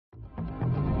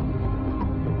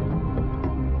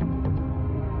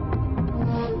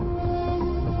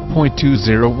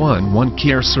2.2011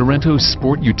 Kia Sorento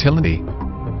Sport Utility.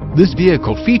 This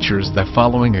vehicle features the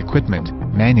following equipment: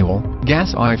 manual,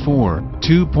 gas I4,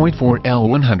 2.4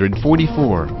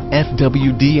 L144,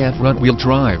 FWD front-wheel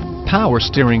drive, power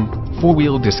steering,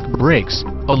 4-wheel disc brakes,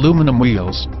 aluminum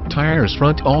wheels, tires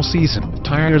front all-season,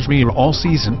 tires rear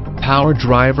all-season, power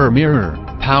driver mirror,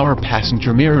 power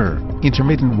passenger mirror,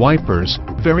 intermittent wipers,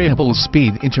 variable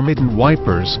speed intermittent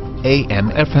wipers,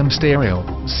 AM/FM stereo,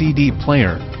 CD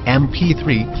player,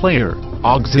 MP3 player,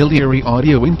 auxiliary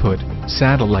audio input,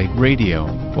 satellite radio,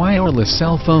 wireless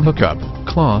cell phone hookup,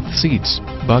 cloth seats,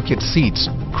 bucket seats,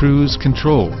 cruise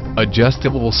control,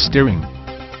 adjustable steering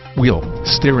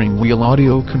steering wheel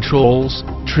audio controls,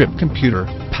 trip computer,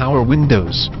 power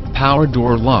windows, power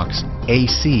door locks,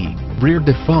 AC, rear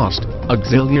defrost,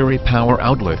 auxiliary power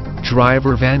outlet,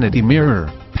 driver vanity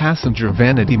mirror, passenger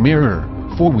vanity mirror,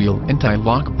 4-wheel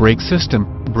anti-lock brake system,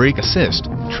 brake assist,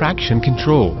 traction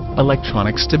control,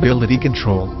 electronic stability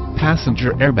control,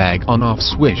 passenger airbag on-off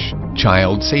switch,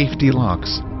 child safety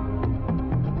locks.